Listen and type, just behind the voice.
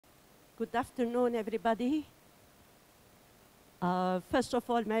Good afternoon, everybody. First of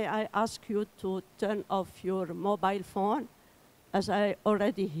all, may I ask you to turn off your mobile phone, as I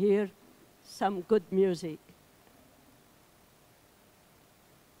already hear some good music.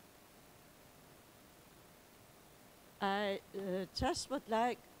 I just would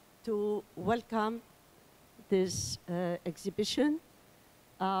like to welcome this exhibition.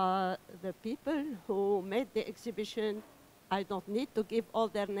 The people who made the exhibition, I don't need to give all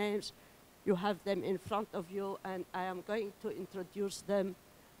their names. You have them in front of you, and I am going to introduce them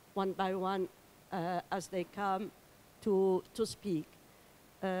one by one as they come to speak.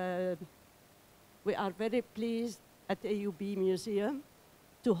 We are very pleased at AUB Museum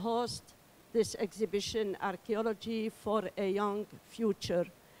to host this exhibition, Archeology for a Young Future.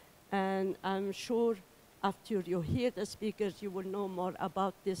 And I'm sure after you hear the speakers, you will know more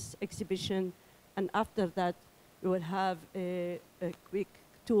about this exhibition. And after that, you will have a quick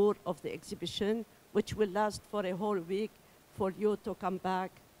tour of the exhibition, which will last for a whole week for you to come back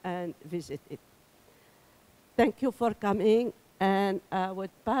and visit it. Thank you for coming, and I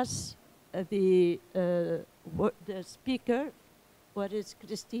would pass the speaker. What is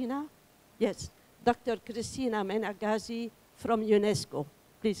Christina? Yes, Dr. Christina Menagazi from UNESCO.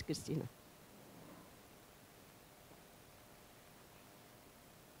 Please, Christina.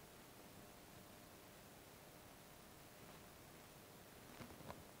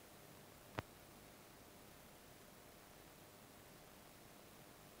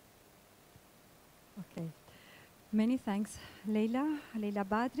 Okay. Many thanks, Leila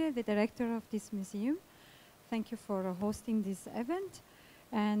Badre, the director of this museum. Thank you for hosting this event.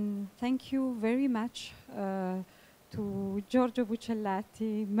 And thank you very much to Giorgio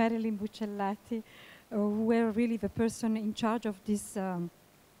Buccellati, Marilyn Buccellati, who were really the person in charge of this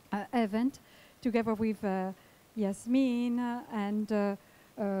event, together with Yasmin and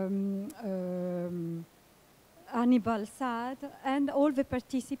Hannibal Saad, and all the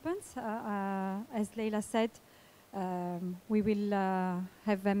participants. As Leila said, we will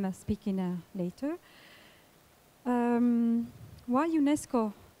have them speaking later. Why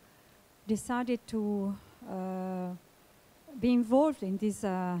UNESCO decided to be involved in this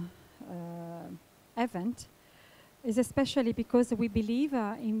event is especially because we believe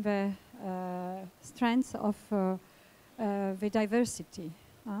in the strengths of the diversity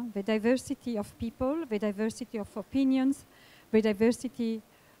of people, the diversity of opinions, the diversity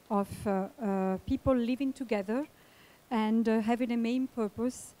of people living together and having a main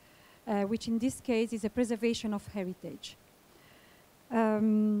purpose, which in this case is a preservation of heritage.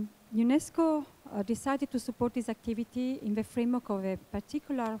 UNESCO decided to support this activity in the framework of a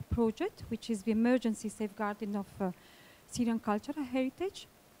particular project, which is the emergency safeguarding of Syrian cultural heritage,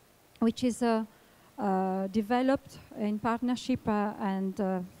 which is developed in partnership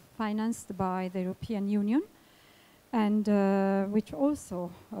and financed by the European Union, and which also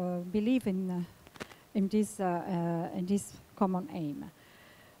believe in this common aim.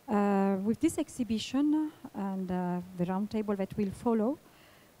 With this exhibition and the roundtable that will follow,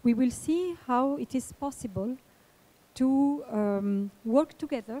 we will see how it is possible to work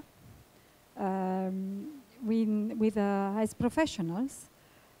together as professionals,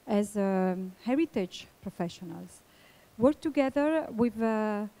 as heritage professionals, work together with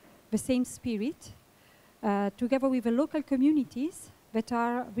the same spirit, together with the local communities that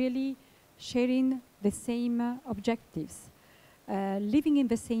are really sharing the same objectives. Living in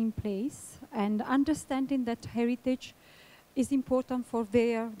the same place and understanding that heritage is important for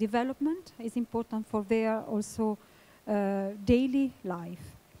their development, is important for their also daily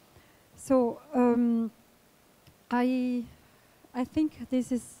life. So I think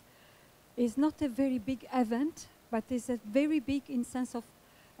this is not a very big event, but is a very big in sense of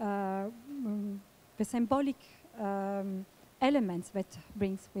the symbolic elements that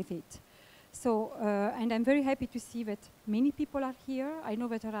brings with it. So, and I'm very happy to see that many people are here. I know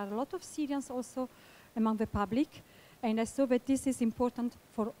that there are a lot of Syrians also among the public, and I saw that this is important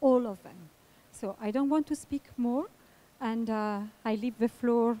for all of them. So I don't want to speak more, and I leave the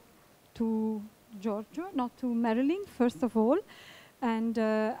floor to Giorgio, not to Marilyn, first of all, and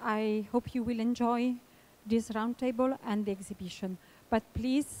I hope you will enjoy this roundtable and the exhibition. But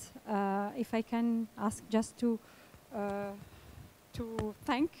please, if I can ask just to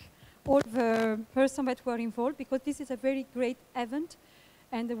thank all the persons that were involved, because this is a very great event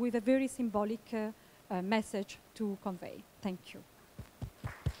and with a very symbolic message to convey. Thank you.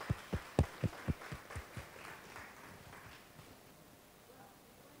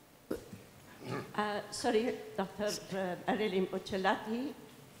 Sorry, Dr. Marilyn Buccellati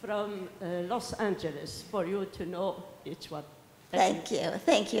from Los Angeles, for you to know each one. Thank you.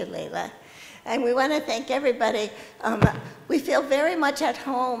 Thank you, Leila. And we want to thank everybody. We feel very much at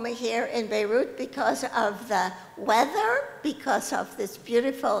home here in Beirut because of the weather, because of this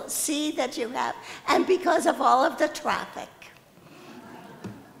beautiful sea that you have, and because of all of the traffic.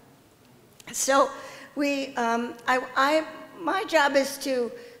 So my job is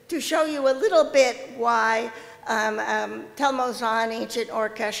to show you a little bit why Tel Mozan, ancient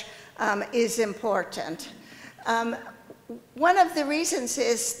Orkesh, is important. One of the reasons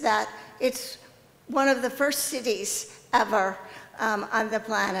is that it's one of the first cities ever on the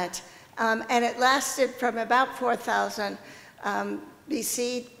planet. And it lasted from about 4000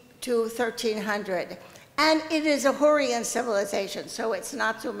 BC to 1300. And it is a Hurrian civilization, so it's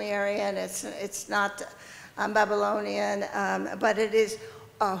not Sumerian, it's not Babylonian, but it is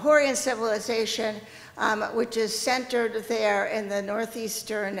a Hurrian civilization which is centered there in the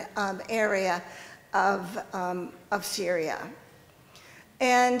northeastern area of Syria.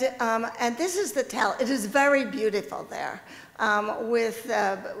 And this is the Tel. It is very beautiful there, with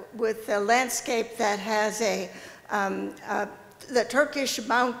the landscape that has the Turkish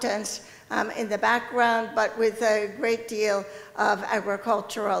mountains in the background, but with a great deal of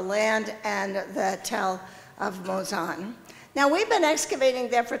agricultural land and the Tel of Mozan. Now, we've been excavating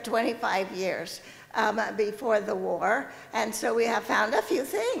there for 25 years before the war, and so we have found a few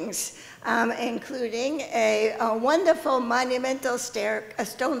things, including a wonderful monumental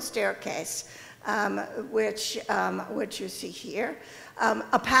stone staircase, which you see here,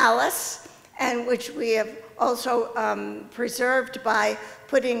 a palace, and which we have also preserved by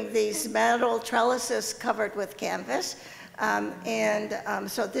putting these metal trellises covered with canvas.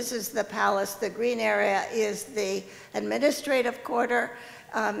 So this is the palace. The green area is the administrative quarter,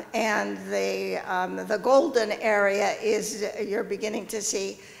 and the golden area is, you're beginning to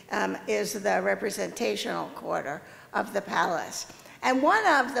see, is the representational quarter of the palace. And one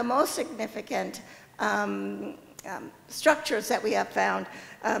of the most significant structures that we have found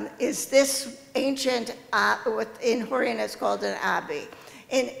is this ancient, what in Hurrian is called an abbey.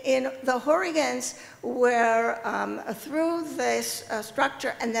 In the Hurrians were, through this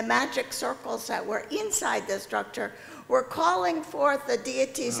structure and the magic circles that were inside the structure, were calling forth the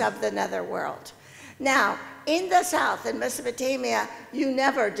deities of the netherworld. Now, in the south, in Mesopotamia, you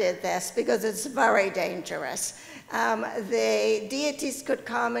never did this because it's very dangerous. The deities could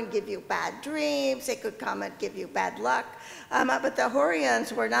come and give you bad dreams, they could come and give you bad luck, but the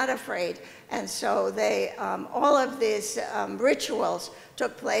Hurrians were not afraid, and so they, all of these rituals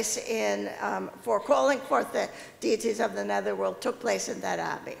took place for calling forth the deities of the netherworld took place in that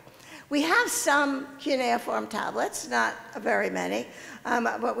abbey. We have some cuneiform tablets, not very many,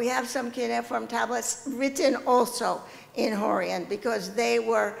 but we have some cuneiform tablets written also in Hurrian because they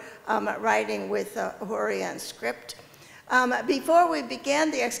were writing with the Hurrian script. Before we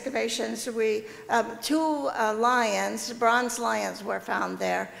began the excavations, two lions, bronze lions, were found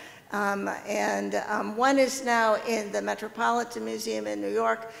there. One is now in the Metropolitan Museum in New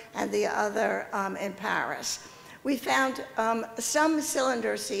York and the other in Paris. We found some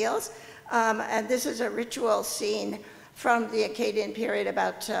cylinder seals, and this is a ritual scene from the Akkadian period,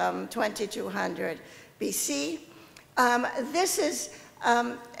 about 2200 BC. This is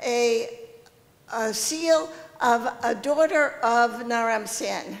a seal of a daughter of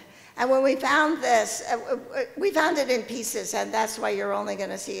Naram-Sin. And when we found this, we found it in pieces, and that's why you're only going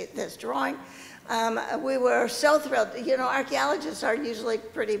to see this drawing. We were so thrilled. You know, archaeologists are usually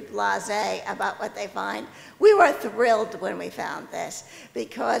pretty blasé about what they find. We were thrilled when we found this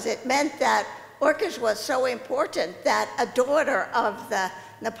because it meant that Orkesh was so important that a daughter of the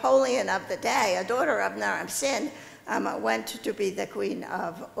Napoleon of the day, a daughter of Naram-Sin, went to be the queen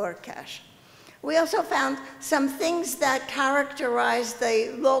of Orkesh. We also found some things that characterize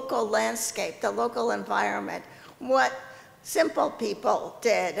the local landscape, the local environment, what simple people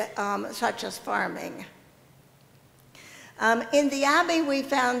did, such as farming. In the abbey, we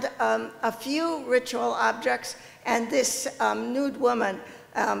found a few ritual objects, and this nude woman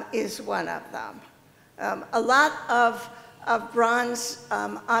is one of them. A lot of bronze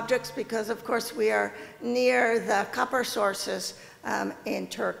objects because, of course, we are near the copper sources in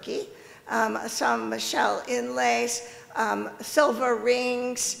Turkey. Some shell inlays, silver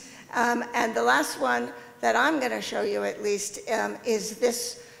rings, and the last one that I'm going to show you at least is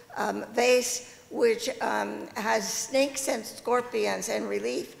this vase which has snakes and scorpions in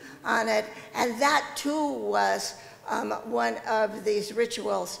relief on it, and that too was one of these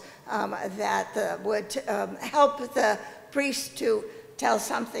rituals that would help the priest to tell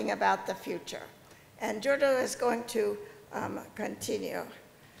something about the future. And Giorgio is going to continue.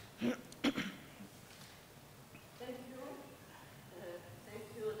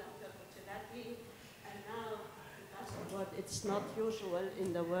 it's not usual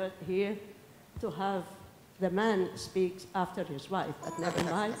in the world here to have the man speaks after his wife, but never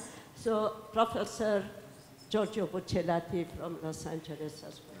mind. So Professor Giorgio Buccellati from Los Angeles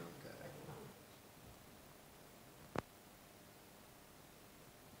as well.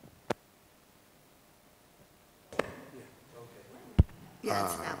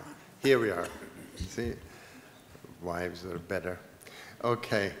 Yes, that one. Here we are. See, wives are better.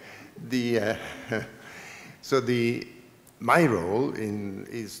 Okay. My role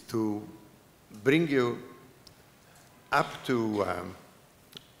is to bring you up to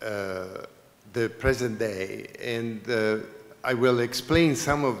the present day, and I will explain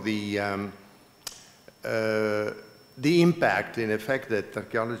some of the impact, in effect, that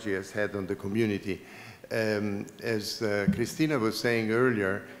archaeology has had on the community. As Christina was saying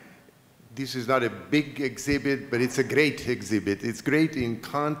earlier, this is not a big exhibit, but it's a great exhibit. It's great in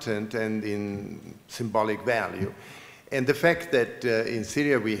content and in symbolic value. And the fact that in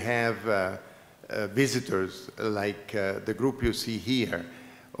Syria we have visitors like the group you see here,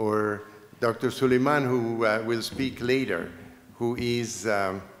 or Dr. Suleiman, who will speak later, who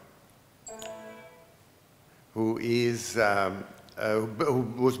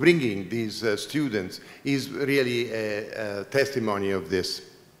was bringing these students, is really a testimony of this.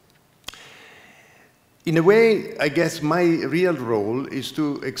 In a way, I guess my real role is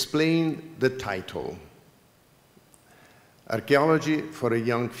to explain the title, Archaeology for a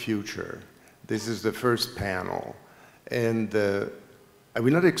Young Future. This is the first panel. And I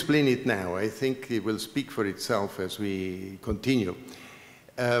will not explain it now. I think it will speak for itself as we continue.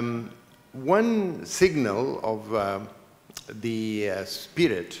 One signal of the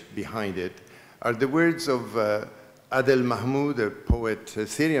spirit behind it are the words of Adel Mahmoud, a poet, a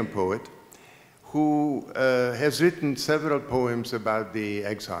Syrian poet, who has written several poems about the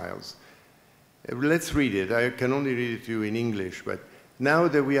exiles. Let's read it. I can only read it to you in English, but now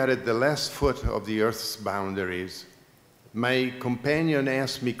that we are at the last foot of the earth's boundaries, my companion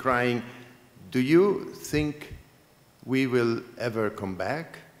asked me, crying, "Do you think we will ever come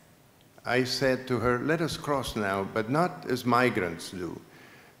back?" I said to her, "Let us cross now, but not as migrants do,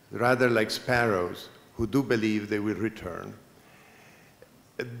 rather like sparrows who do believe they will return."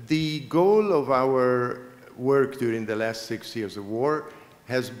 The goal of our work during the last 6 years of war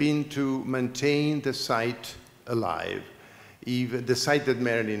has been to maintain the site alive, even the site that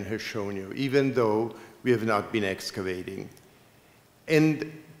Marilyn has shown you, even though we have not been excavating.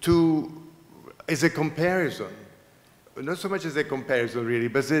 And as a comparison, not so much as a comparison really,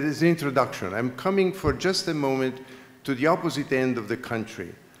 but as an introduction, I'm coming for just a moment to the opposite end of the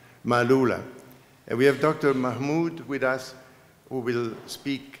country, Malula. And we have Dr. Mahmoud with us, who will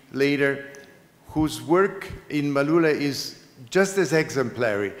speak later, whose work in Malula is just as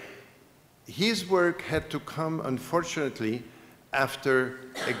exemplary. His work had to come, unfortunately, after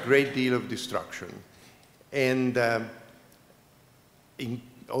a great deal of destruction. And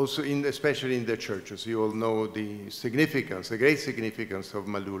especially in the churches. You all know the significance, the great significance of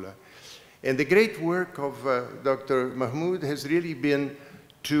Malula. And the great work of Dr. Mahmoud has really been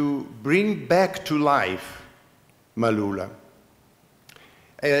to bring back to life Malula.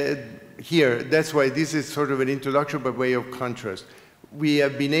 Here, that's why this is sort of an introduction by way of contrast. We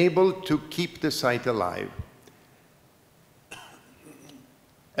have been able to keep the site alive.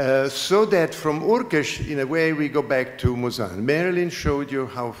 So that from Urkesh, in a way, we go back to Mozan. Marilyn showed you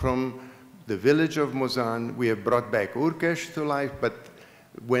how from the village of Mozan, we have brought back Urkesh to life, but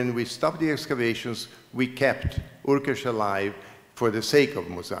when we stopped the excavations, we kept Urkesh alive for the sake of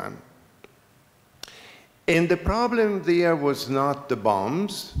Mozan. And the problem there was not the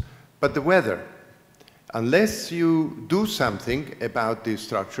bombs, but the weather. Unless you do something about these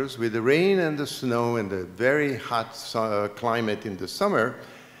structures, with the rain and the snow and the very hot climate in the summer,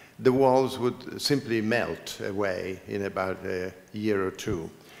 the walls would simply melt away in about a year or two.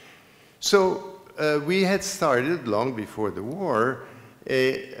 So we had started, long before the war,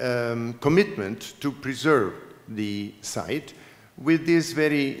 a commitment to preserve the site with this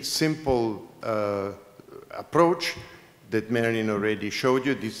very simple approach that Marilyn already showed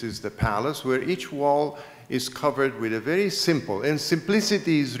you. This is the palace, where each wall is covered with a very simple, and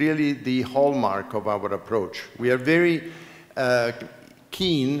simplicity is really the hallmark of our approach. We are very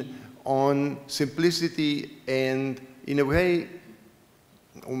keen on simplicity and, in a way,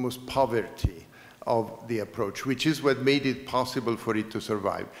 almost poverty of the approach, which is what made it possible for it to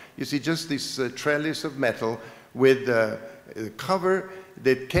survive. You see, just this trellis of metal with a cover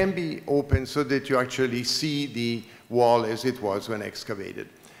that can be opened so that you actually see the wall as it was when excavated.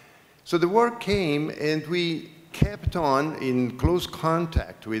 So the war came, and we kept on in close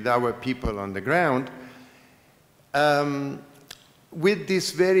contact with our people on the ground with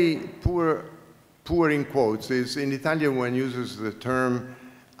this very poor in quotes, is in Italian one uses the term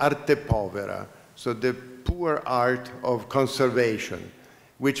arte povera, so the poor art of conservation,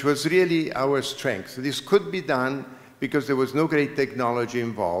 which was really our strength. This could be done because there was no great technology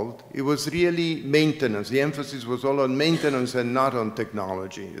involved. It was really maintenance. The emphasis was all on maintenance and not on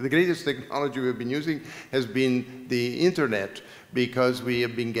technology. The greatest technology we've been using has been the internet, because we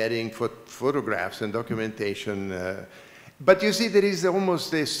have been getting photographs and documentation. But you see, there is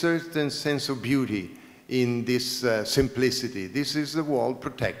almost a certain sense of beauty in this simplicity. This is the wall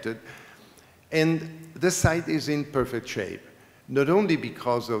protected, and the site is in perfect shape, not only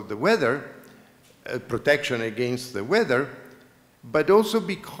because of the weather, protection against the weather, but also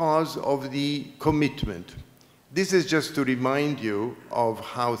because of the commitment. This is just to remind you of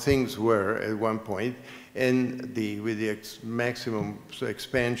how things were at one point, and with the maximum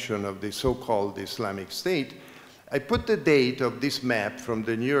expansion of the so-called Islamic State. I put the date of this map from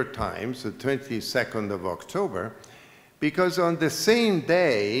the New York Times, the 22nd of October, because on the same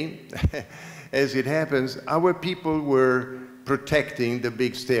day, as it happens, our people were protecting the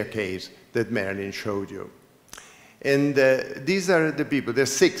big staircase that Marilyn showed you. And these are the people.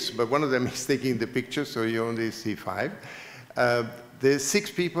 There's 6, but one of them is taking the picture, so you only see 5. The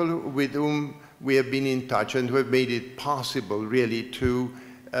 6 people with whom we have been in touch and who have made it possible, really, to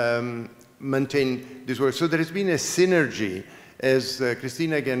maintain this work. So there has been a synergy, as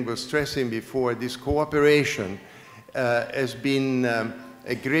Christina again was stressing before. This cooperation has been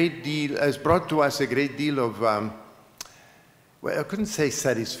a great deal, has brought to us a great deal of well, I couldn't say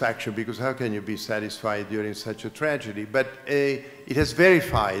satisfaction, because how can you be satisfied during such a tragedy? But it has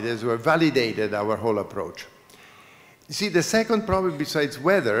verified, as well, validated our whole approach. You see, the second problem, besides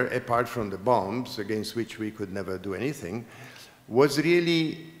weather, apart from the bombs, against which we could never do anything, was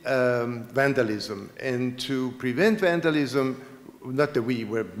really vandalism. And to prevent vandalism, not that we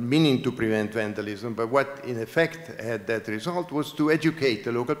were meaning to prevent vandalism, but what in effect had that result was to educate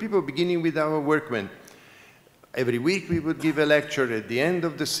the local people, beginning with our workmen. Every week we would give a lecture. At the end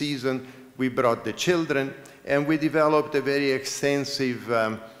of the season, we brought the children, and we developed a very extensive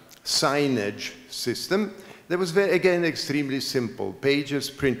signage system that was, again, extremely simple, pages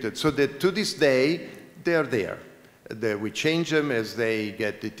printed, so that to this day, they're there. We change them as they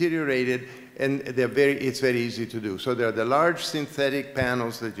get deteriorated, and it's very easy to do. So there are the large synthetic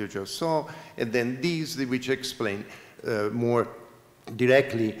panels that you just saw, and then these which explain more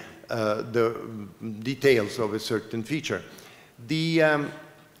directly the details of a certain feature. The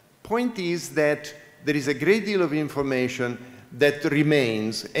point is that there is a great deal of information that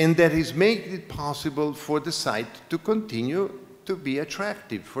remains, and that is making it possible for the site to continue to be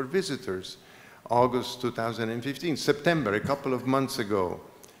attractive for visitors. August 2015, September, a couple of months ago.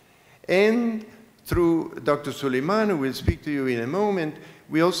 And through Dr. Suleiman, who will speak to you in a moment,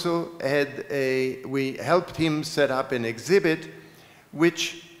 we also had we helped him set up an exhibit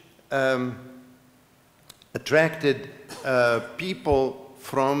which attracted people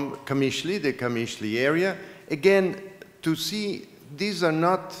from Kamishli, the Kamishli area, again, to see these are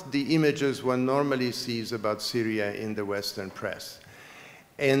not the images one normally sees about Syria in the Western press.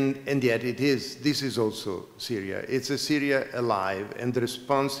 And yet this is also Syria. It's a Syria alive and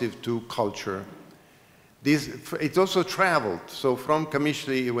responsive to culture. It also traveled. So from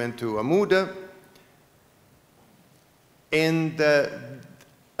Kamishli, it went to Amuda. And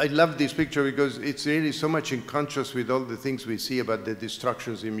I love this picture because it's really so much in contrast with all the things we see about the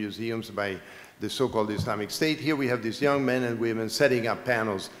destructions in museums by the so-called Islamic State. Here we have these young men and women setting up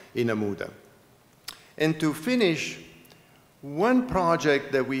panels in Amuda. And to finish, one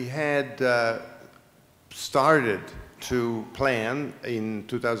project that we had started to plan in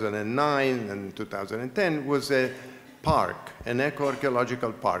 2009 and 2010 was a park, an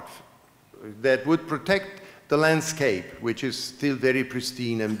eco-archaeological park that would protect the landscape, which is still very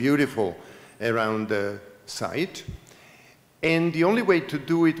pristine and beautiful around the site. And the only way to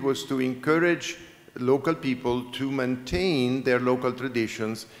do it was to encourage local people to maintain their local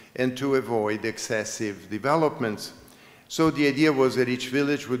traditions and to avoid excessive developments. So the idea was that each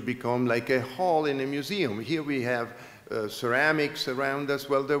village would become like a hall in a museum. Here we have ceramics around us.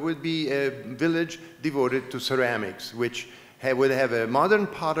 Well, there would be a village devoted to ceramics, which would have a modern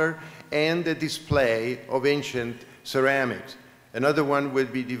potter and a display of ancient ceramics. Another one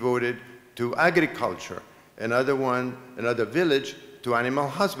would be devoted to agriculture. Another village to animal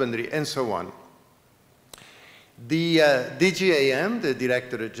husbandry, and so on. The DGAM, the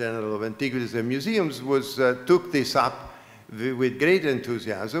Directorate General of Antiquities and Museums, took this up with great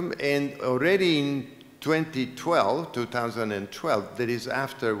enthusiasm, and already in 2012, that is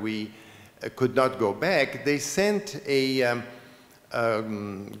after we could not go back, they sent a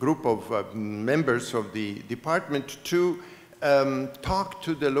group of members of the department to talk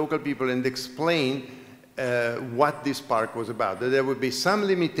to the local people and explain what this park was about. That there would be some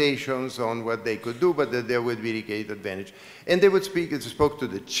limitations on what they could do, but that there would be great advantage. And they would spoke to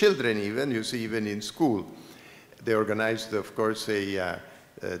the children even, you see, even in school. They organized, of course, a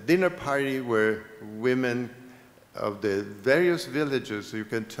dinner party where women of the various villages, you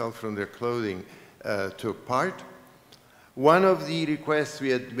can tell from their clothing, took part. One of the requests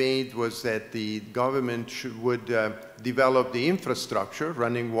we had made was that the government would develop the infrastructure,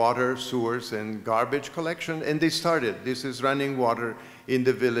 running water, sewers, and garbage collection, and they started. This is running water in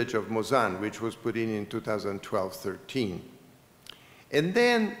the village of Mozan, which was put in 2012-13. And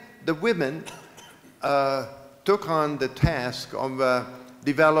then the women took on the task of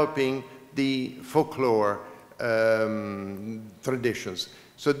developing the folklore traditions.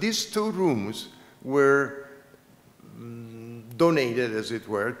 So these 2 rooms were donated, as it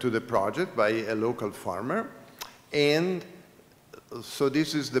were, to the project by a local farmer. And so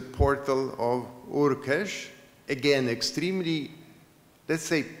this is the portal of Urkesh, again, extremely, let's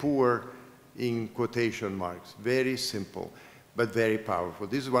say, poor in quotation marks, very simple, but very powerful.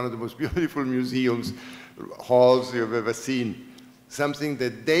 This is one of the most beautiful museums, halls you've ever seen. Something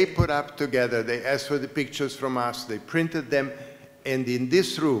that they put up together. They asked for the pictures from us, they printed them, and in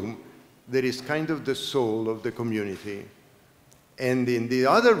this room, there is kind of the soul of the community. And in the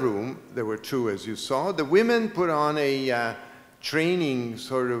other room, there were 2, as you saw, the women put on a training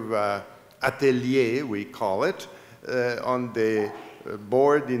sort of atelier, we call it. On the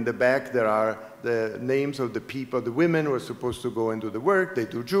board in the back, there are the names of the people. The women were supposed to go and do the work. They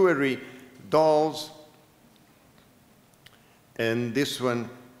do jewelry, dolls. And this one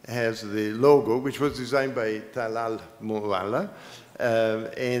has the logo, which was designed by Talal Mouala,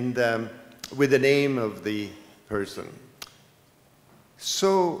 and with the name of the person.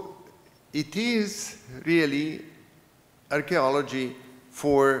 So it is really archaeology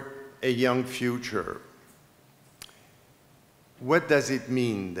for a young future. What does it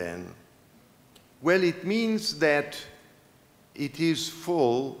mean then? Well, it means that it is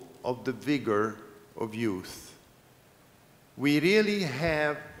full of the vigor of youth. We really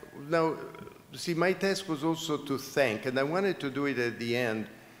have, now, see, my task was also to thank, and I wanted to do it at the end,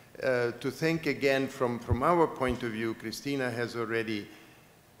 to thank again from our point of view. Christina has already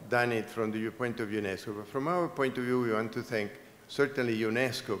done it from the point of UNESCO, but from our point of view, we want to thank certainly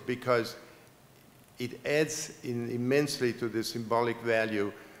UNESCO, because it adds immensely to the symbolic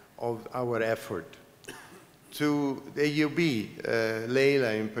value of our effort. To the AUB,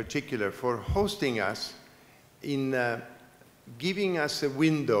 Leila in particular, for hosting us in giving us a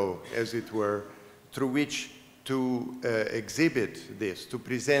window, as it were, through which to exhibit this, to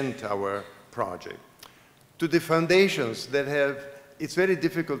present our project. To the foundations that have, it's very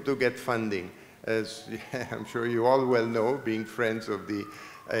difficult to get funding, as I'm sure you all well know, being friends of the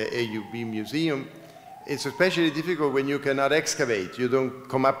AUB Museum. It's especially difficult when you cannot excavate. You don't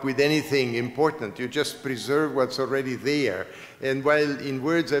come up with anything important. You just preserve what's already there. And while in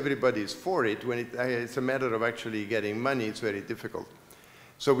words everybody is for it, when it's a matter of actually getting money, it's very difficult.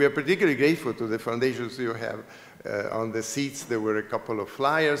 So we are particularly grateful to the foundations you have. On the seats, there were a couple of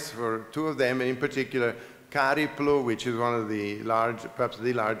flyers for 2 of them, and in particular, Cariplo, which is one of the perhaps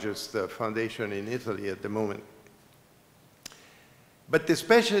the largest foundation in Italy at the moment. But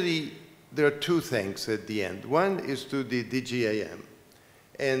especially, there are 2 things at the end. One is to the DGAM,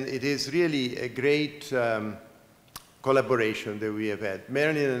 and it is really a great collaboration that we have had.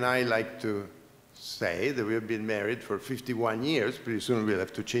 Marilyn and I like to say that we have been married for 51 years. Pretty soon we'll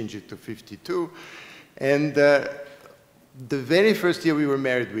have to change it to 52. And the very first year we were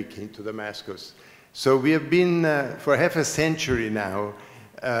married, we came to Damascus. So we have been, for half a century now,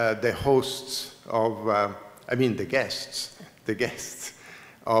 the hosts of, I mean the guests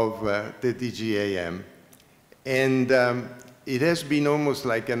of the DGAM. And it has been almost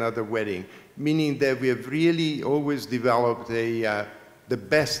like another wedding, meaning that we have really always developed the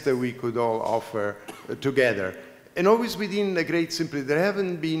best that we could all offer together. And always within a great simplicity. There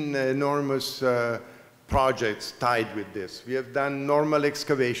haven't been enormous projects tied with this. We have done normal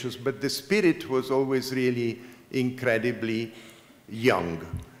excavations, but the spirit was always really incredibly young.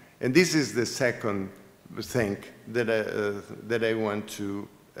 And this is the second thing that I want to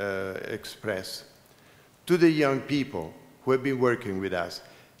express. To the young people who have been working with us.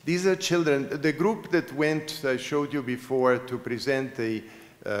 These are children. The group that went, I showed you before, to present the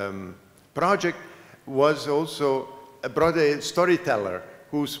project was also brought a storyteller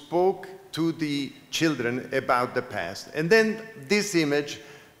who spoke to the children about the past. And then this image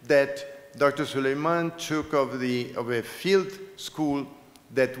that Dr. Suleiman took of a field school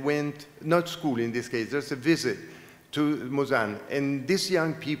that went, not school in this case, just a visit to Muzan. And these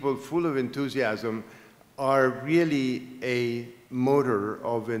young people, full of enthusiasm, are really a motor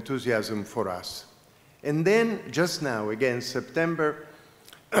of enthusiasm for us. And then, just now, again, September,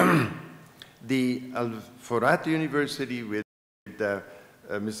 the Al-Furat University with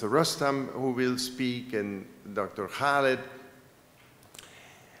Mr. Rostam, who will speak, and Dr. Khaled,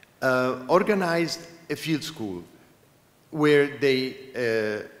 organized a field school where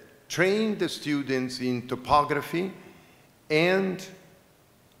they trained the students in topography and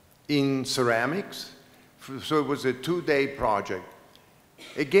in ceramics. So it was a 2-day project.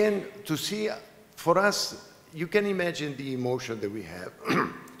 Again, to see, for us, you can imagine the emotion that we have,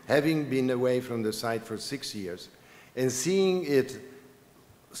 having been away from the site for 6 years, and seeing it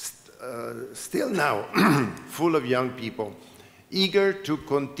still now full of young people, eager to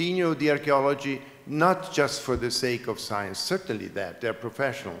continue the archaeology, not just for the sake of science, certainly that, they're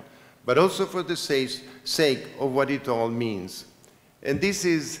professional, but also for the sake of what it all means. And this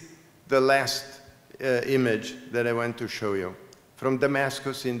is the last image that I want to show you from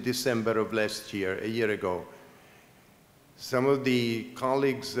Damascus in December of last year, a year ago. Some of the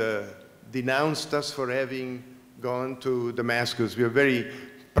colleagues denounced us for having gone to Damascus. We are very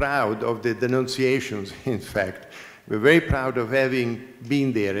proud of the denunciations, in fact. We're very proud of having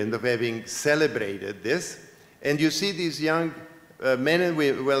been there and of having celebrated this. And you see these young men and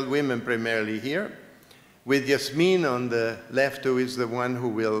women primarily here, with Yasmin on the left, who is the one who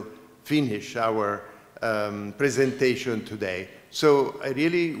will finish our presentation today. So I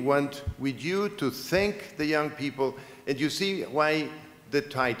really want with you to thank the young people, and you see why the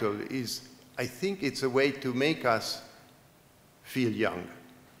title is, I think it's a way to make us feel young.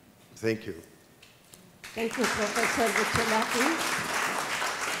 Thank you. Thank you, Professor Bucciolati.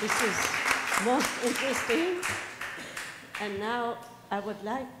 This is most interesting. And now I would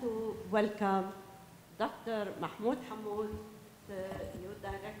like to welcome Dr. Mahmoud Hamoud, the new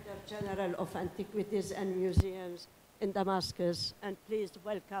Director General of Antiquities and Museums in Damascus. And please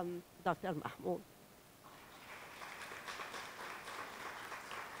welcome Dr. Mahmoud.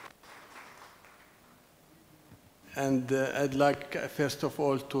 And I'd like, first of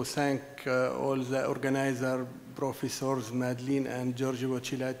all, to thank all the organizers, Professors Madeleine and Giorgio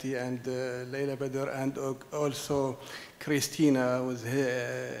Bucciolati and Leila Badr, and also Christina with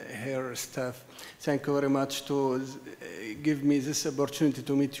her staff. Thank you very much to give me this opportunity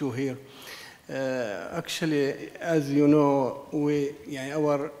to meet you here. Actually, as you know,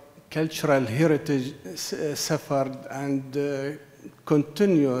 our cultural heritage suffered and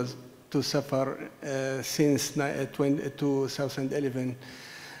continues to suffer since 2011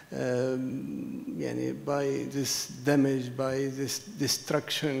 by this damage, by this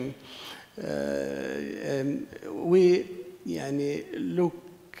destruction. We look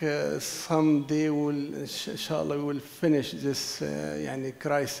someday inshallah we will finish this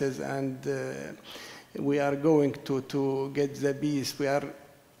crisis, and we are going to get the peace. We are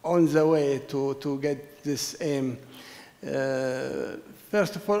on the way to get this aim.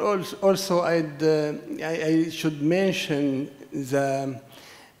 First of all, also I should mention the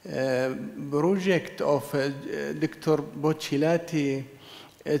project of Dr. Bucciolati.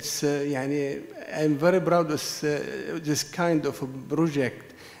 It's I'm very proud of this kind of a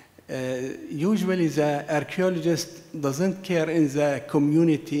project. Usually the archaeologist doesn't care in the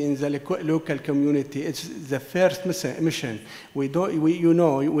community, in the local community. It's the first mission. We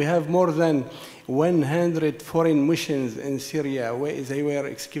have more than 100 foreign missions in Syria where they were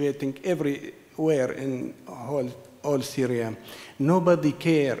excavating everywhere in all Syria. Nobody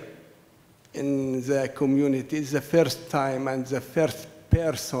cared in the community. It's the first time and the first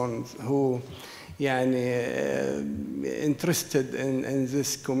person who interested in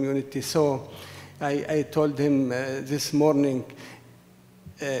this community. So I told him this morning,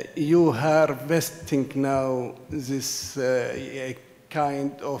 you are harvesting now this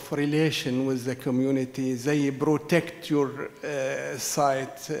kind of relation with the community. They protect your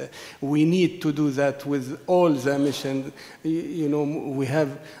site. We need to do that with all the missions. We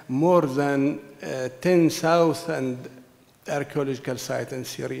have more than 10,000 archaeological sites in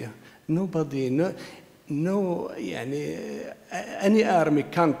Syria. Any army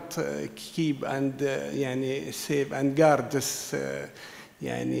can't keep and save and guard this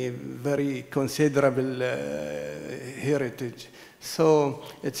very considerable heritage. So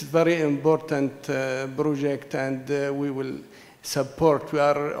it's a very important project, and we will support. We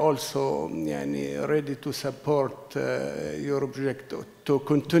are also ready to support your project to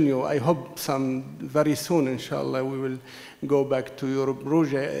continue. I hope very soon, inshallah, we will go back to your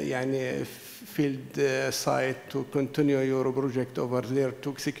project, field site to continue your project over there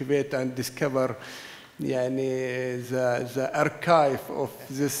to excavate and discover the archive of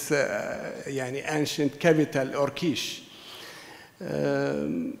this ancient capital or Kish.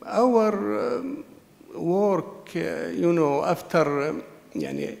 Our work, after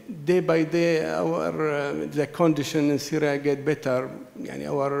day by day, the condition in Syria get better.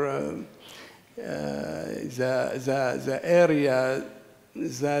 The area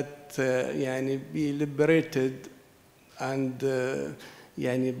that be liberated and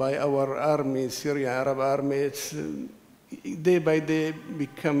by our army, Syrian Arab army, it's day by day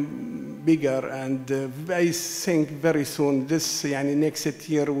become bigger, and I think very soon this next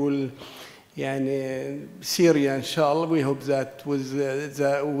year will Syria, inshallah. We hope that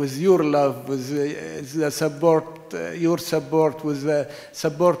with your love, with the support, your support, with the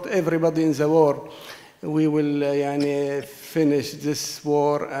support everybody in the war, we will finish this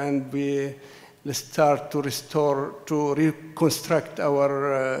war and we start to restore, to reconstruct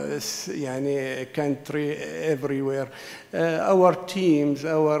our country everywhere. Our teams,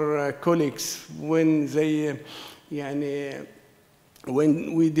 our colleagues, when they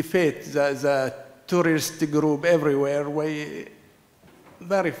when we defeat the tourist group everywhere,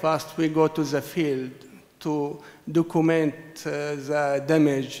 very fast we go to the field to document the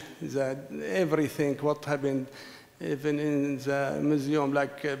damage, everything, what happened, even in the museum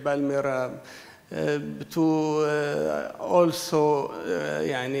like Palmyra, to also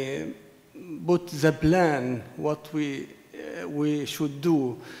put the plan, what we should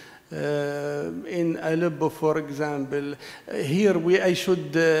do. In Aleppo, for example, here I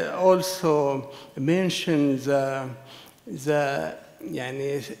should also mention the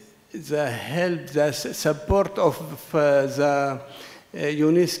help, the support of the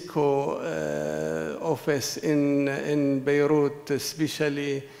UNESCO office in Beirut,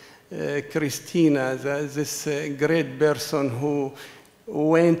 especially Christina, this great person who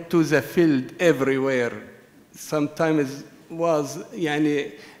went to the field everywhere. Sometimes was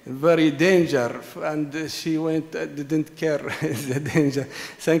very danger, and she didn't care the danger.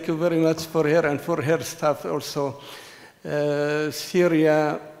 Thank you very much for her and for her staff also.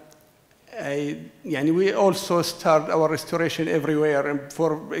 Syria, we also start our restoration everywhere. And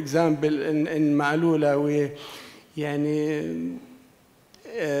for example, in Ma'lula, we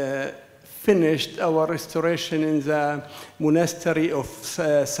finished our restoration in the monastery of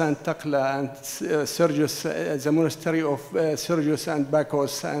Santa Clara and Sergius, the monastery of Sergius and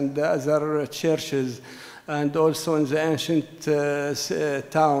Bacchus and the other churches, and also in the ancient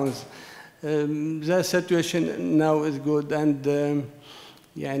towns. The situation now is good, and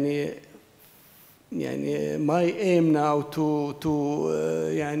my aim now to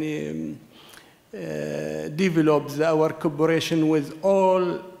develop our cooperation with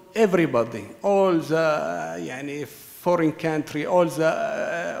everybody, all the foreign country, all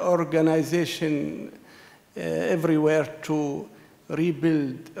the organization everywhere to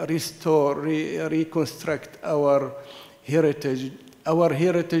rebuild, restore, reconstruct our heritage. Our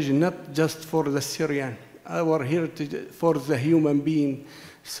heritage not just for the Syrian, our heritage for the human being.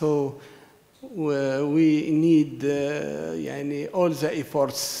 So we need all the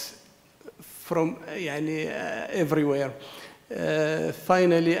efforts from everywhere.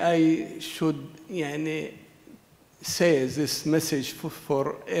 Finally, I should say this message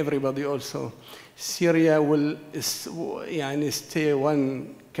for everybody also. Syria will stay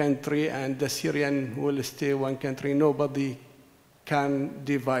one country, and the Syrian will stay one country. Nobody can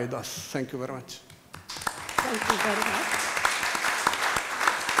divide us. Thank you very much. Thank you very much.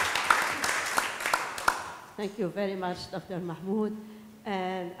 Thank you very much, Dr. Mahmoud.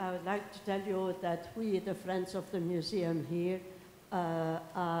 And I would like to tell you that we, the Friends of the Museum here,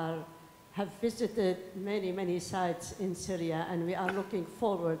 have visited many, many sites in Syria, and we are looking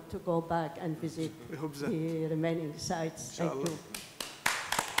forward to go back and visit the remaining sites. Thank you.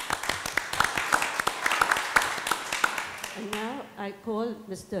 And now I call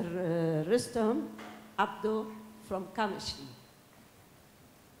Mr. Rustam Abdo from Kamishli.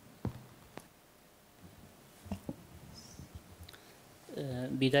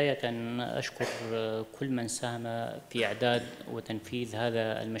 بداية أشكر كل من ساهم في إعداد وتنفيذ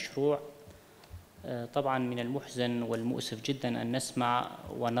هذا المشروع. طبعا من المحزن والمؤسف جدا أن نسمع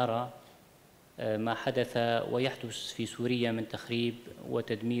ونرى ما حدث ويحدث في سوريا من تخريب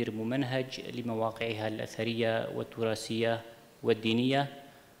وتدمير ممنهج لمواقعها الأثرية والتراثية والدينية،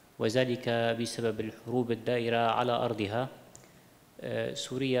 وذلك بسبب الحروب الدائرة على أرضها.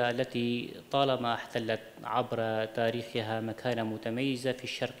 سوريا التي طالما احتلت عبر تاريخها مكانة متميزة في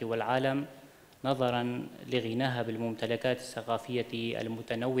الشرق والعالم نظراً لغناها بالممتلكات الثقافية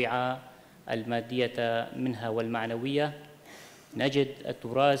المتنوعة المادية منها والمعنوية. نجد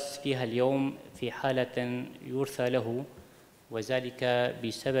التراث فيها اليوم في حالة يرثى له، وذلك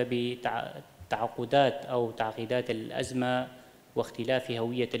بسبب تعقدات أو تعقيدات الأزمة واختلاف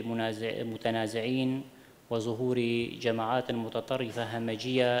هوية المتنازعين وظهور جماعات متطرفة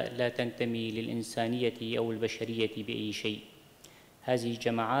همجية لا تنتمي للإنسانية أو البشرية بأي شيء. هذه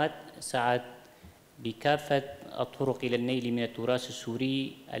الجماعات سعت بكافة الطرق إلى النيل من التراث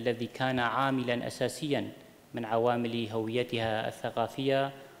السوري الذي كان عاملاً أساسياً من عوامل هويتها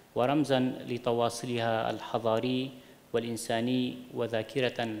الثقافية ورمزاً لتواصلها الحضاري والإنساني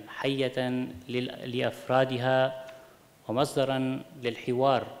وذاكرة حية لأفرادها ومصدراً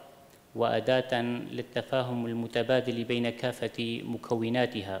للحوار وأداة للتفاهم المتبادل بين كافة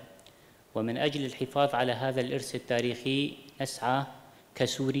مكوناتها. ومن أجل الحفاظ على هذا الإرث التاريخي نسعى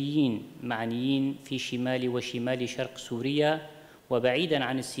كسوريين معنيين في شمال وشمال شرق سوريا وبعيداً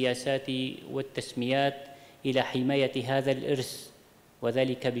عن السياسات والتسميات إلى حماية هذا الإرث،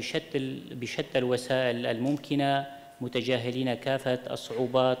 وذلك بشتى الوسائل الممكنة، متجاهلين كافة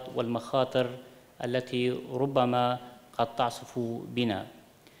الصعوبات والمخاطر التي ربما قد تعصف بنا.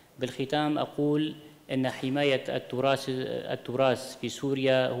 بالختام أقول إن حماية التراث في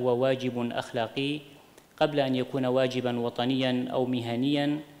سوريا هو واجب أخلاقي قبل أن يكون واجباً وطنياً أو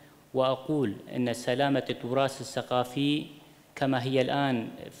مهنياً، وأقول إن سلامة التراث الثقافي كما هي الآن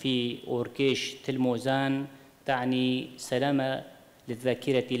في أوركيش تلموزان تعني سلامة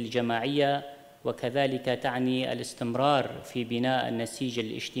للذاكرة الجماعية، وكذلك تعني الاستمرار في بناء النسيج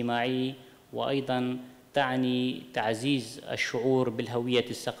الاجتماعي، وأيضاً تعني تعزيز الشعور بالهوية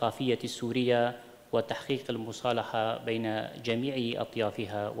الثقافية السورية وتحقيق المصالحة بين جميع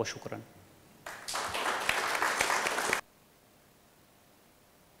أطيافها. وشكراً.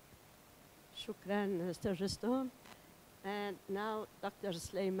 شكراً Mr. Risto. And now Dr.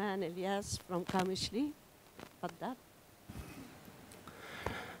 Sulaiman Elias from Kamishli. تفضل.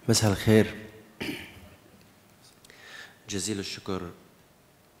 مساء الخير. جزيل الشكر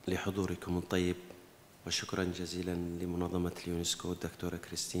لحضوركم الطيب، وشكرا جزيلا لمنظمة اليونسكو الدكتورة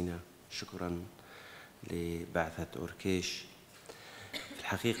كريستينا، شكرا لبعثة أوركيش. في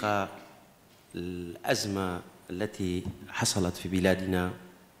الحقيقة الأزمة التي حصلت في بلادنا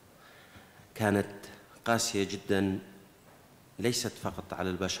كانت قاسية جدا، ليست فقط على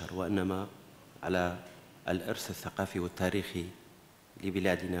البشر وإنما على الإرث الثقافي والتاريخي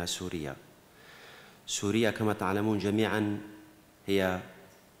لبلادنا سوريا. سوريا كما تعلمون جميعا هي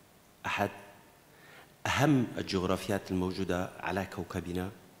أحد أهم الجغرافيات الموجودة على كوكبنا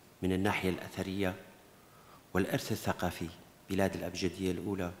من الناحية الأثرية والإرث الثقافي، بلاد الأبجدية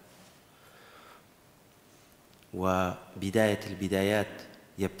الأولى، وبداية البدايات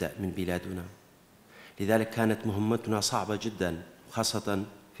يبدأ من بلادنا. لذلك كانت مهمتنا صعبة جدا، خاصة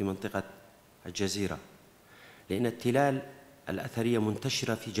في منطقة الجزيرة، لأن التلال الأثرية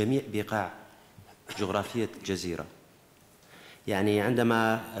منتشرة في جميع بقاع جغرافية الجزيرة. يعني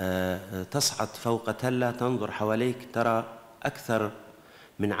عندما تصعد فوق تلة تنظر حواليك ترى أكثر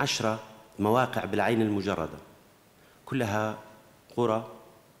من 10 مواقع بالعين المجردة، كلها قرى،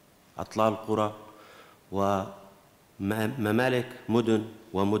 أطلال قرى وممالك مدن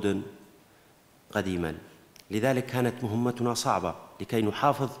ومدن قديما. لذلك كانت مهمتنا صعبة لكي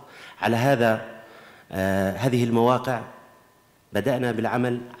نحافظ على هذه المواقع. بدأنا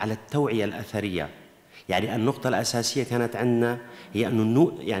بالعمل على التوعية الأثرية، يعني النقطة الأساسية كانت عندنا هي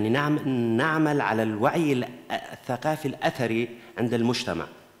أن نعمل على الوعي الثقافي الأثري عند المجتمع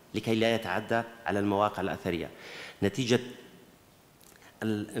لكي لا يتعدى على المواقع الأثرية. نتيجة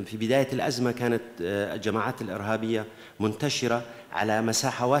في بداية الأزمة كانت الجماعات الإرهابية منتشرة على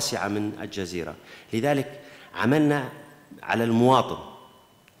مساحة واسعة من الجزيرة، لذلك عملنا على المواطن.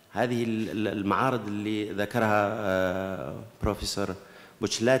 هذه المعارض اللي ذكرها بروفيسور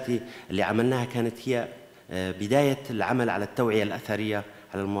بوتشلاتي اللي عملناها كانت هي بداية العمل على التوعية الأثرية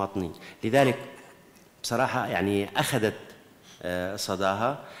على المواطنين. لذلك بصراحة يعني أخذت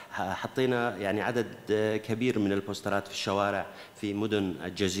صداها. حطينا يعني عدد كبير من البوسترات في الشوارع في مدن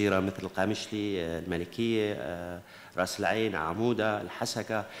الجزيرة مثل قامشلي، الملكية، رأس العين، عمودة،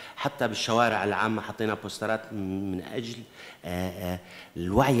 الحسكة، حتى بالشوارع العامة حطينا بوسترات من أجل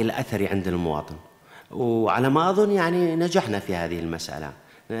الوعي الأثري عند المواطن. وعلى ما أظن يعني نجحنا في هذه المسألة،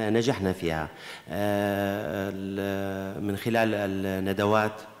 نجحنا فيها من خلال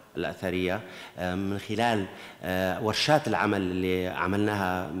الندوات الأثرية من خلال ورشات العمل اللي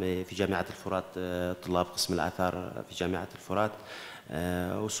عملناها في جامعة الفرات، طلاب قسم الآثار في جامعة الفرات،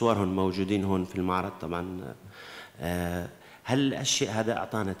 وصورهم موجودين هون في المعرض طبعا. هالشيء هذا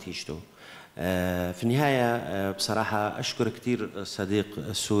أعطانا نتيجته. في النهاية بصراحة أشكر كثير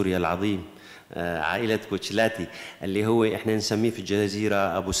الصديق سوريا العظيم، عائلة بوتشيلاتي، اللي هو إحنا نسميه في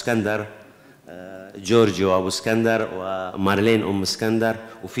الجزيرة أبو اسكندر، جورجيو أبو اسكندر، ومارلين أم اسكندر،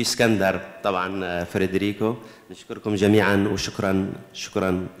 وفي اسكندر طبعا فريدريكو. نشكركم جميعا، وشكرا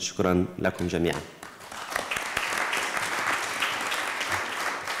شكرا شكرا لكم جميعا.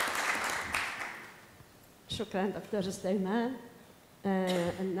 شكرا دكتور سليمان.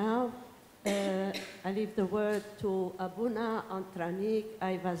 And now I leave the word to Abuna Antranik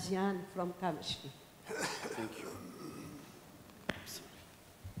Ayvazian from Kamishli. Thank you.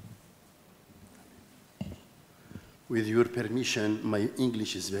 With your permission, my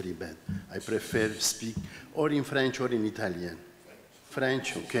English is very bad. I prefer speak or in French or in Italian.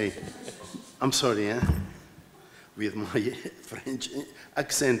 French, okay. I'm sorry, eh? With my French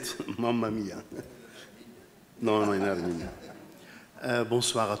accent, mamma mia. Non, non, in Arménie.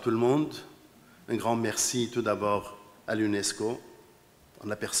 Bonsoir à tout le monde. Un grand merci tout d'abord à l'UNESCO, en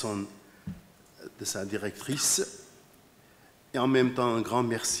la personne de sa directrice, et en même temps un grand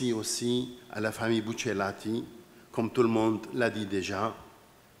merci aussi à la famille Bucciolati. Comme tout le monde l'a dit déjà,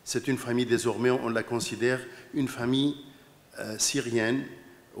 c'est une famille désormais, on la considère une famille syrienne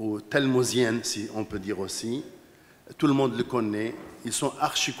ou telmosienne, si on peut dire aussi. Tout le monde le connaît, ils sont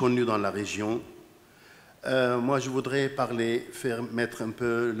archi connus dans la région. Moi, je voudrais mettre un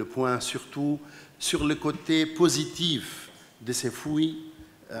peu le point surtout sur le côté positif de ces fouilles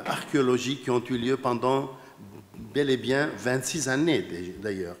archéologiques qui ont eu lieu pendant bel et bien 26 années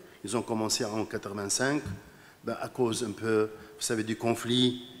d'ailleurs. Ils ont commencé en 85, à cause un peu, vous savez, du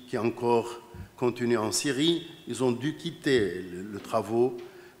conflit qui encore continue en Syrie. Ils ont dû quitter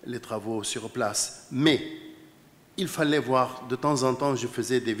les travaux sur place. Mais il fallait voir, de temps en temps, je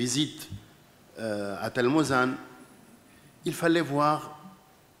faisais des visites à Tel Mozan, il fallait voir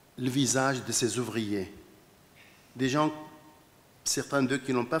le visage de ces ouvriers, des gens, certains d'eux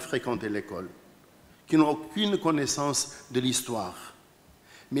qui n'ont pas fréquenté l'école, qui n'ont aucune connaissance de l'histoire.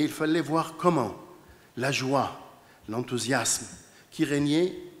 Mais il fallait voir comment la joie, l'enthousiasme qui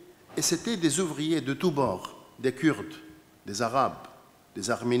régnait, et c'était des ouvriers de tous bords, des Kurdes, des Arabes,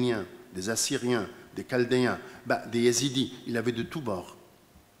 des Arméniens, des Assyriens, des Chaldéens, des Yézidis, il y avait de tous bords.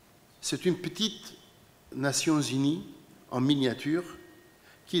 C'est une petite Nations Unies en miniature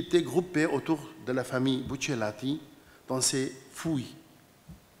qui était groupée autour de la famille Bucciolati dans ces fouilles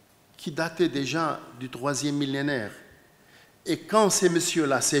qui dataient déjà du 3e millénaire. Et quand ces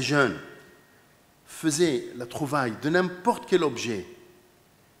messieurs-là, ces jeunes, faisaient la trouvaille de n'importe quel objet,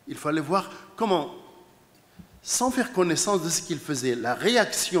 il fallait voir comment, sans faire connaissance de ce qu'ils faisaient, la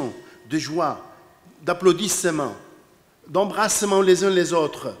réaction de joie, d'applaudissements, d'embrassements les uns les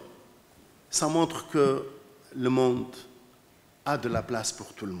autres, ça montre que le monde a de la place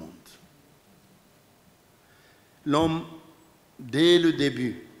pour tout le monde. L'homme, dès le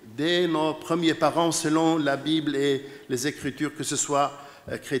début, dès nos premiers parents, selon la Bible et les Écritures, que ce soit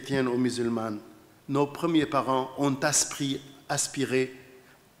chrétiennes ou musulmanes, nos premiers parents ont aspiré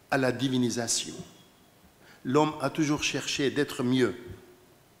à la divinisation. L'homme a toujours cherché d'être mieux.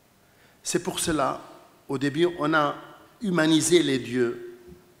 C'est pour cela, au début, on a humanisé les dieux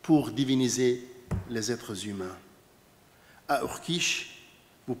pour diviniser les êtres humains. À Urkish,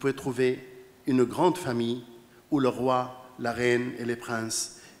 vous pouvez trouver une grande famille où le roi, la reine et les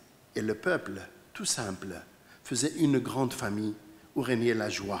princes et le peuple, tout simple, faisaient une grande famille où régnait la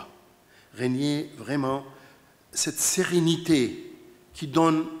joie, régnait vraiment cette sérénité qui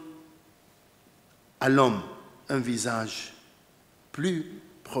donne à l'homme un visage plus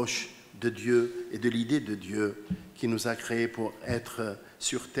proche de Dieu et de l'idée de Dieu qui nous a créés pour être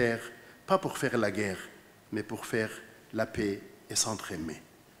sur terre, pas pour faire la guerre, mais pour faire la paix et s'entraimer.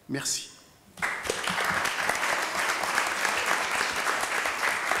 Merci.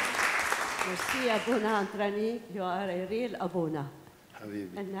 Merci, Abuna Antranik. You are a real Abuna.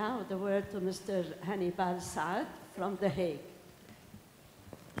 Habibi. And now the word to Mr. Hannibal Saad from The Hague.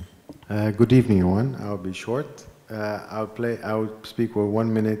 Good evening, everyone. I'll be short. I'll speak for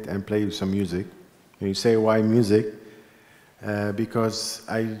 1 minute and play you some music. And you say, why music? Because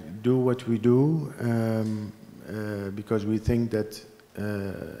I do what we do because we think that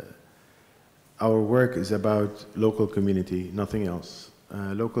our work is about local community, nothing else.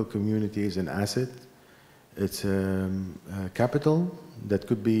 Local community is an asset. It's a capital that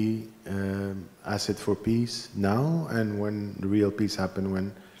could be asset for peace now and when the real peace happens,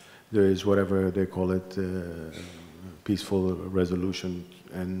 when there is whatever they call it, peaceful resolution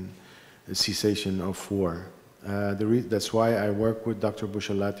and cessation of war. That's why I work with Dr.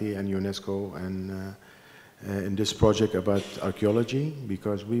 Bushelati and UNESCO and in this project about archaeology,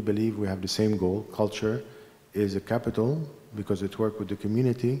 because we believe we have the same goal. Culture is a capital because it works with the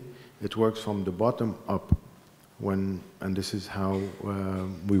community. It works from the bottom up, and this is how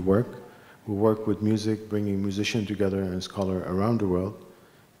we work. We work with music, bringing musicians together and scholars around the world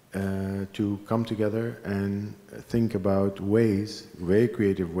to come together and think about ways, very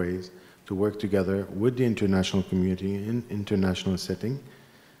creative ways, to work together with the international community in international setting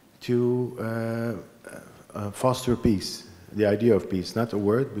to foster peace, the idea of peace, not a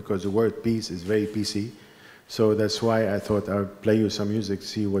word, because the word peace is very PC. So that's why I thought I'd play you some music,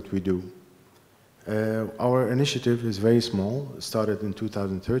 see what we do. Our initiative is very small. It started in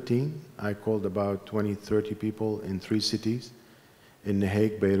 2013. I called about 20, 30 people in 3 cities, in The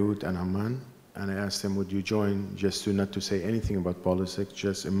Hague, Beirut, and Amman. And I asked them, would you join, just to not to say anything about politics,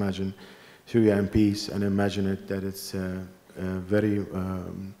 just imagine Syria in peace, and imagine it that it's very,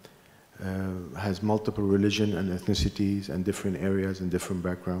 has multiple religion and ethnicities and different areas and different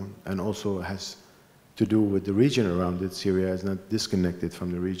background, and also has to do with the region around it. Syria is not disconnected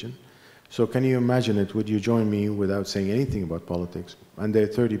from the region. So can you imagine it? Would you join me without saying anything about politics? And there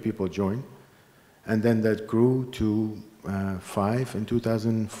 30 people joined. And then that grew to 5 in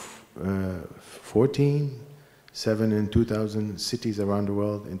 2014, 7 in 2000, cities around the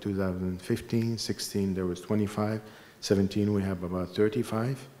world in 2015, 16 there was 25, 17 we have about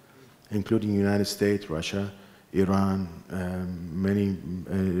 35, including United States, Russia, Iran,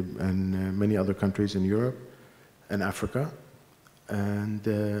 many other countries in Europe and Africa. And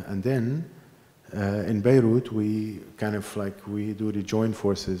then in Beirut, we kind of like, we do the joint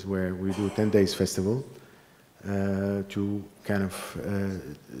forces where we do 10 days festival to kind of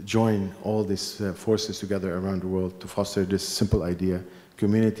join all these forces together around the world to foster this simple idea.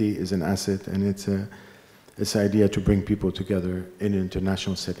 Community is an asset, and it's an idea to bring people together in an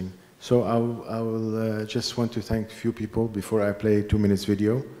international setting. So I will just want to thank a few people before I play a 2 minutes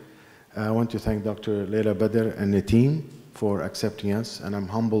video. I want to thank Dr. Leila Badr and the team for accepting us, and I'm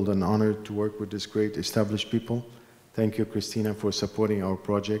humbled and honored to work with this great established people. Thank you, Christina, for supporting our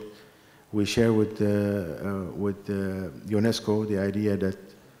project. We share with UNESCO the idea that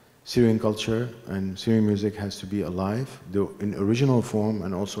Syrian culture and Syrian music has to be alive, in original form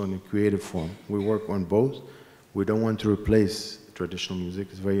and also in a creative form. We work on both. We don't want to replace traditional music.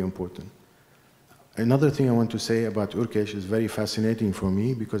 It's very important. Another thing I want to say about Urkesh is very fascinating for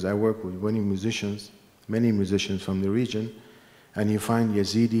me, because I work with many musicians from the region, and you find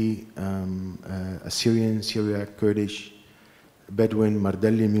Yazidi, Assyrian, Syriac, Kurdish, Bedouin,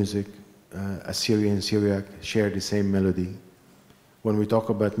 Mardelli music, Assyrian, Syriac share the same melody. When we talk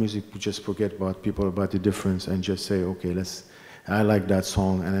about music, we just forget about people, about the difference, and just say, okay, I like that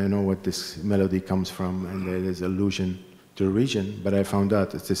song, and I know what this melody comes from, and there's allusion to the region, but I found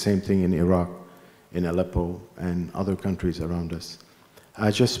out it's the same thing in Iraq, in Aleppo, and other countries around us.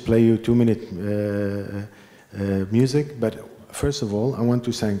 I just play you 2 minute music, but first of all, I want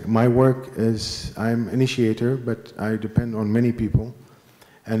to thank, my work is, I'm initiator, but I depend on many people.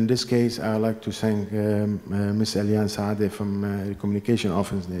 And in this case, I'd like to thank Ms. Eliane Saadeh from the Communication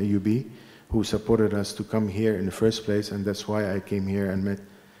Office, the AUB, who supported us to come here in the first place, and that's why I came here and met.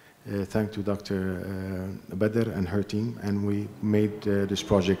 Thanks to Dr. Badr and her team, and we made this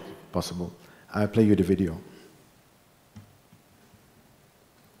project possible. I'll play you the video.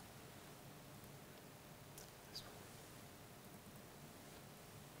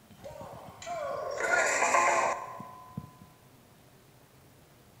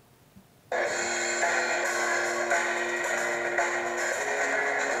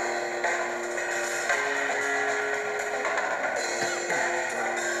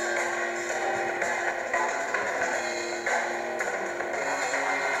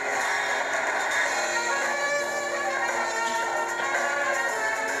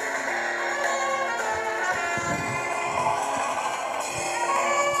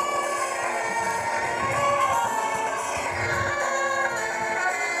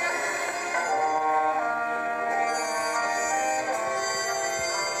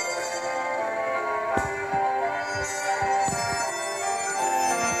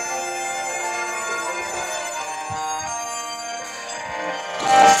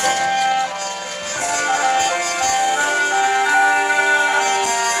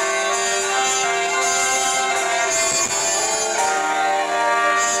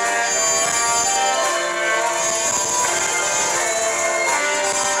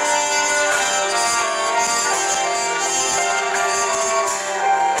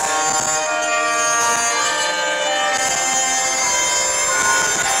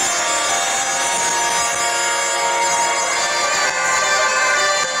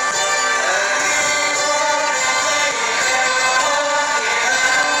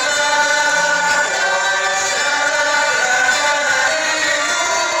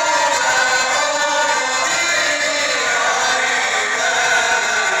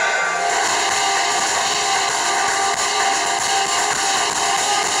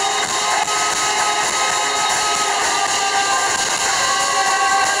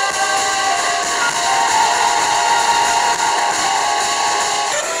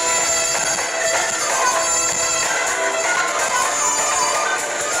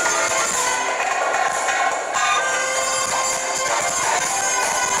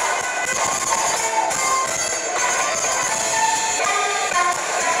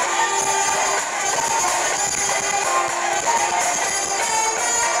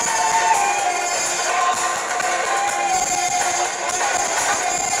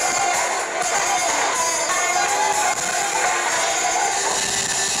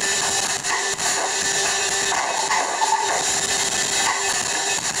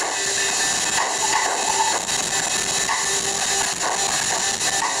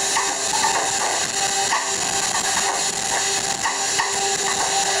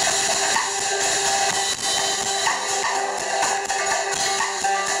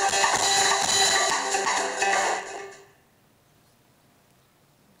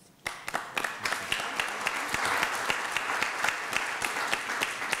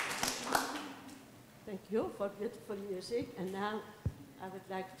 for beautiful music. And now I would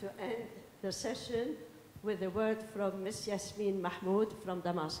like to end the session with a word from Miss Yasmin Mahmoud from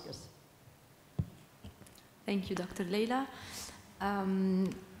Damascus. Thank you, Dr. Leila.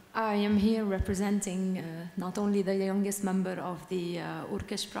 I am here representing not only the youngest member of the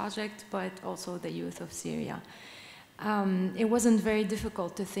Urkesh project, but also the youth of Syria. It wasn't very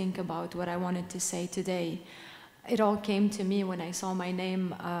difficult to think about what I wanted to say today. It all came to me when I saw my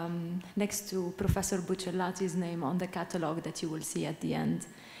name next to Professor Bucellati's name on the catalog that you will see at the end.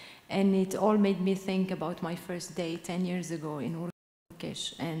 And it all made me think about my first day 10 years ago in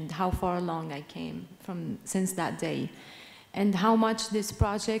Urkesh and how far along I came since that day. And how much this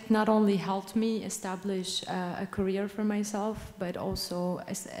project not only helped me establish a career for myself, but also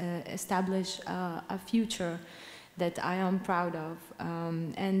establish a future that I am proud of.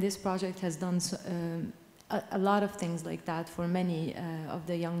 And this project has done a lot of things like that for many of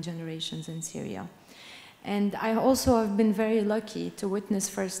the young generations in Syria. And I also have been very lucky to witness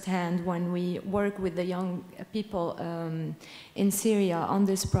firsthand when we work with the young people in Syria on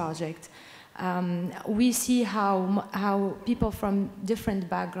this project. We see how people from different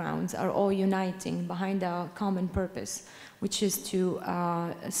backgrounds are all uniting behind a common purpose, which is to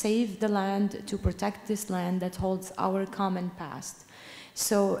save the land, to protect this land that holds our common past.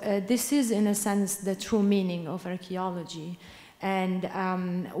 So this is, in a sense, the true meaning of archaeology. And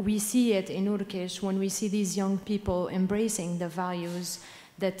we see it in Urkesh when we see these young people embracing the values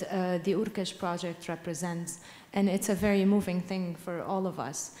that the Urkesh project represents. And it's a very moving thing for all of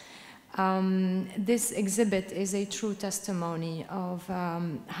us. This exhibit is a true testimony of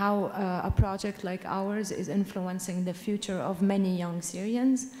how a project like ours is influencing the future of many young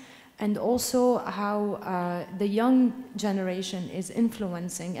Syrians, and also how the young generation is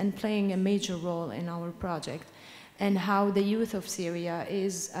influencing and playing a major role in our project, and how the youth of Syria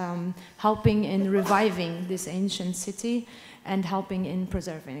is helping in reviving this ancient city and helping in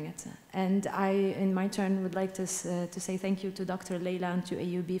preserving it. And I, in my turn, would like to say thank you to Dr. Leila and to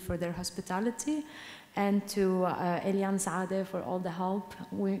AUB for their hospitality, and to Elian Saadeh for all the help.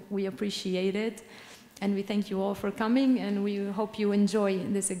 We appreciate it, and we thank you all for coming, and we hope you enjoy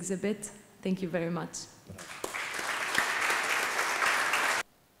this exhibit. Thank you very much.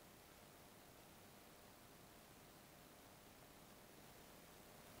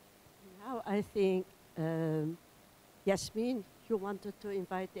 Now I think Yasmin, you wanted to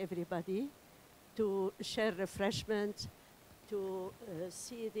invite everybody to share refreshments, to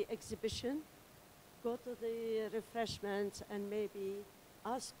see the exhibition. Go to the refreshments and maybe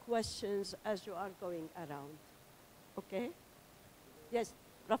ask questions as you are going around. Okay? Yes,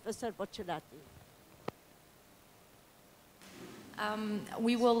 Professor Bucellati.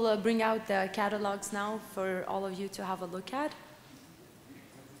 We will bring out the catalogs now for all of you to have a look at.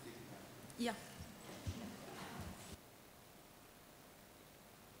 Yeah.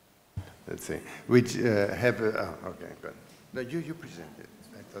 Let's see, which have, okay, good. No, you presented.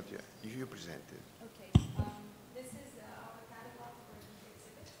 I thought you presented. Okay, this is our catalog for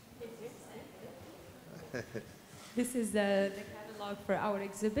the exhibit. This is the catalog for our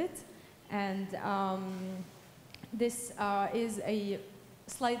exhibit, and this is a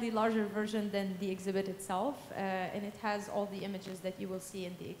slightly larger version than the exhibit itself, and it has all the images that you will see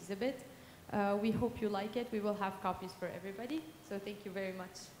in the exhibit. We hope you like it. We will have copies for everybody, so thank you very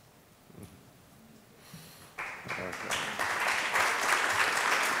much. Okay.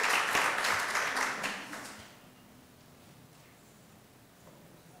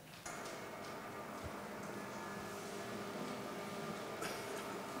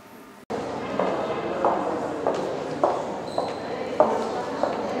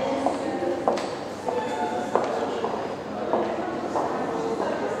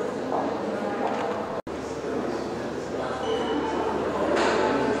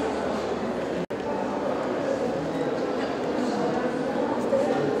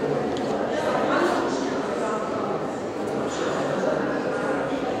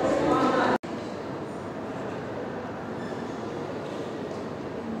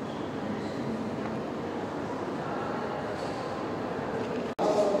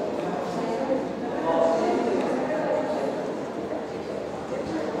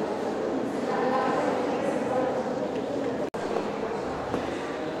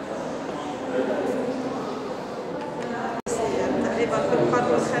 تقريبا في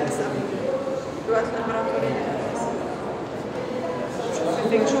القرن الخامس الوقت الامبراطوريه.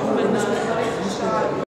 شوف من